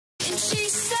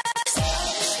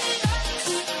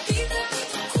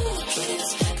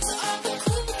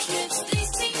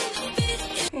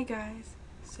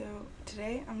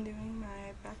Today I'm doing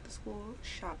my back to school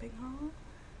shopping haul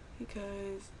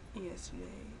because yesterday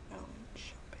I went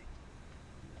shopping.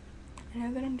 I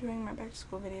know that I'm doing my back to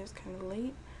school videos kind of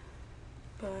late,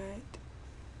 but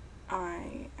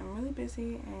I am really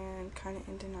busy and kind of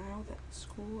in denial that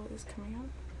school is coming up.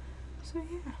 So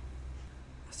yeah,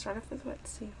 I'll start off with what to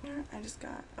see. Here I just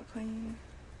got a plain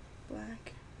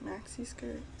black maxi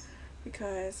skirt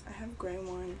because I have a gray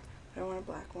one, but I want a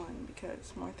black one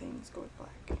because more things go with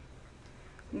black.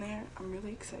 From there, I'm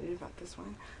really excited about this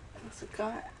one. I also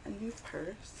got a new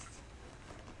purse,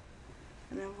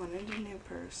 and I've wanted a new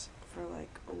purse for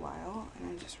like a while,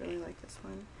 and I just really like this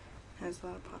one. It has a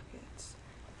lot of pockets,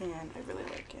 and I really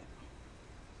like it.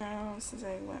 Now, since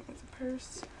I went with the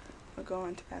purse, I'll go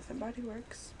on to Bath and Body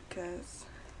Works because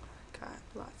I got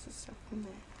lots of stuff from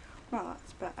there. Not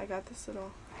lots, but I got this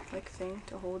little like thing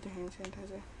to hold your hand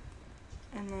sanitizer,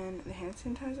 and then the hand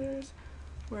sanitizers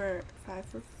were 5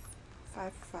 for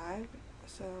 $5,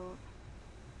 so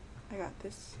I got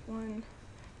this one,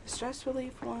 the stress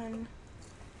relief one,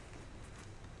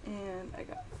 and I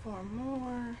got 4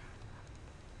 more.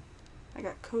 I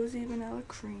got cozy vanilla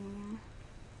cream,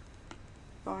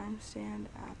 farm stand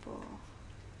apple,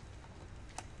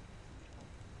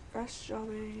 fresh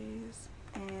strawberries,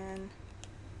 and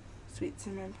sweet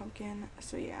cinnamon pumpkin.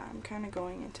 So yeah, I'm kind of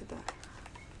going into the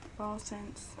fall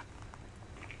scents.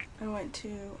 I went to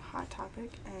Hot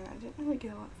Topic and I didn't really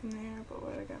get a lot from there, but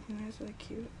what I got from there is really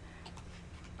cute.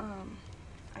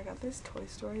 I got this Toy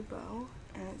Story bow,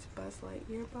 and it's Buzz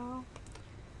Lightyear bow.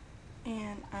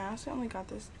 And I also only got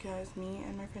this because me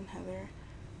and my friend Heather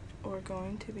were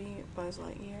going to be Buzz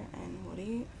Lightyear and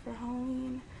Woody for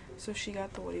Halloween. So she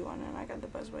got the Woody one and I got the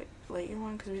Buzz Lightyear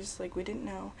one because we didn't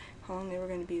know how long they were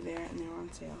going to be there, and they were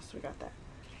on sale, so we got that.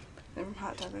 Then from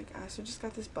Hot Topic, I also just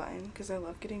got this button because I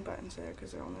love getting buttons there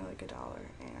because they're only like $1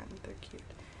 and they're cute.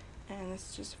 And this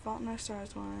is just a Fault in Our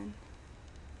Stars one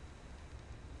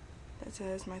that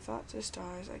says, "My thoughts are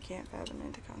stars, I can't fathom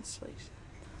into constellation."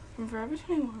 From Forever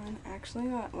 21, I actually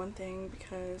got one thing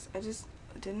because I just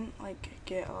didn't like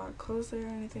get a lot of clothes there or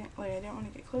anything. Like, I didn't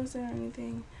want to get clothes there or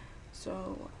anything,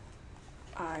 so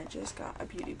I just got a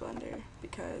beauty blender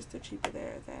because they're cheaper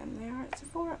there than they are at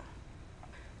Sephora.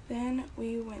 Then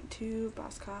we went to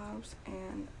Boscov's,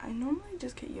 and I normally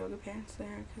just get yoga pants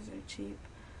there because they're cheap,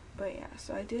 but yeah,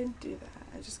 so I did do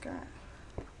that. I just got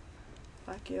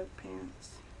black yoga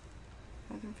pants,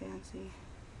 nothing fancy.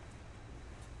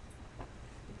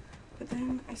 But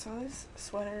then I saw this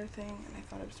sweater thing and I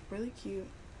thought it was really cute,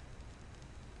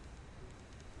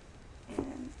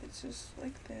 and it's just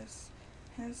like this.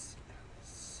 It has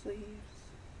sleeves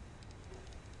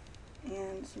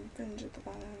and some fringe at the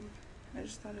bottom. I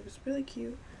just thought it was really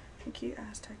cute, a cute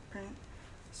Aztec print,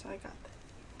 so I got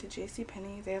that. To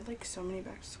JCPenney, they have like so many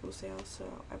back to school sales,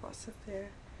 so I bought stuff there.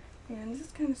 And this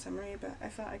is kind of summery, but I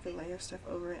thought I could layer stuff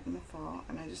over it in the fall,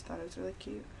 and I just thought it was really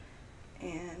cute.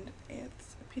 And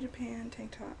it's a Peter Pan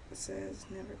tank top that says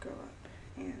 "Never Grow Up,"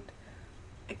 and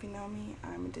if you know me,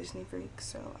 I'm a Disney freak,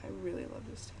 so I really love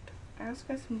this tank top. I also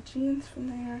got some jeans from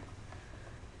there,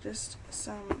 just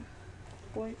some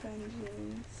boyfriend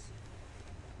jeans.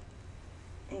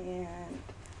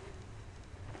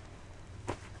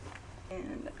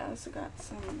 And I also got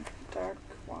some dark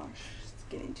wash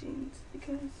skinny jeans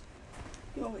because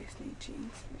you always need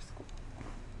jeans for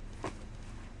school.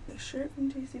 The shirt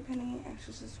from JCPenney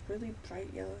actually is this really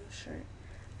bright yellow shirt,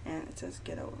 and it says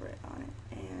 "Get Over It" on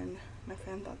it. And my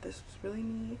friend thought this was really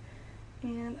neat,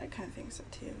 and I kind of think so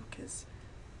too, because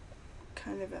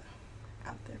kind of a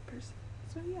out there person.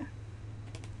 So yeah.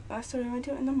 Last store we went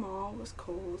to in the mall was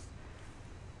Kohl's.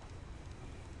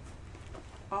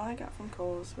 All I got from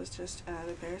Kohl's was just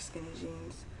another pair of skinny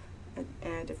jeans and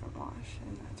a different wash,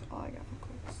 and that's all I got from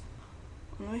Kohl's.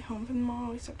 On the way home from the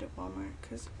mall, we stopped at Walmart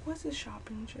because what's a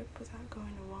shopping trip without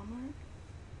going to Walmart?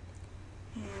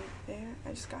 And there,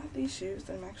 I just got these shoes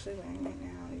that I'm actually wearing right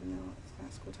now, even though it's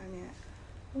not school time yet.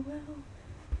 Oh well.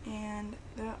 And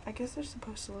I guess they're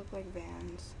supposed to look like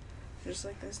Vans. They're just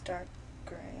like this dark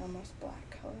gray, almost black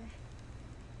color.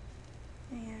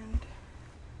 And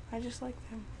I just like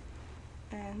them.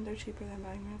 And they're cheaper than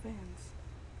buying real Vans.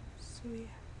 So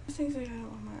yeah. The things I got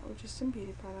at Walmart were just some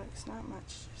beauty products, not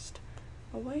much, just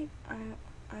a white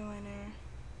eyeliner.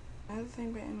 Another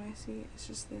thing by NYC is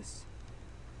just this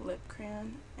lip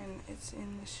crayon, and it's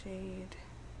in the shade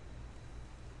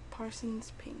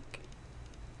Parsons Pink.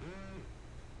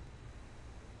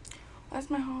 That's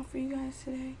my haul for you guys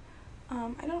today.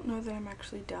 I don't know that I'm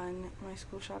actually done my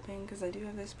school shopping because I do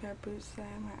have this pair of boots that I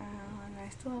have my eye on, and I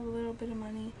still have a little bit of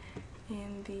money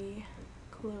in the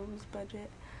clothes budget.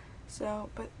 So,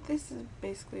 but this is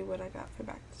basically what I got for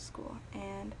back to school,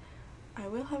 and I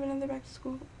will have another back to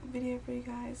school video for you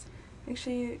guys. Make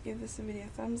sure you give this video a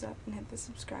thumbs up and hit the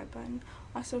subscribe button.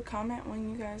 Also comment when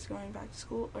you guys are going back to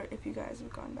school, or if you guys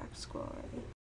have gone back to school already.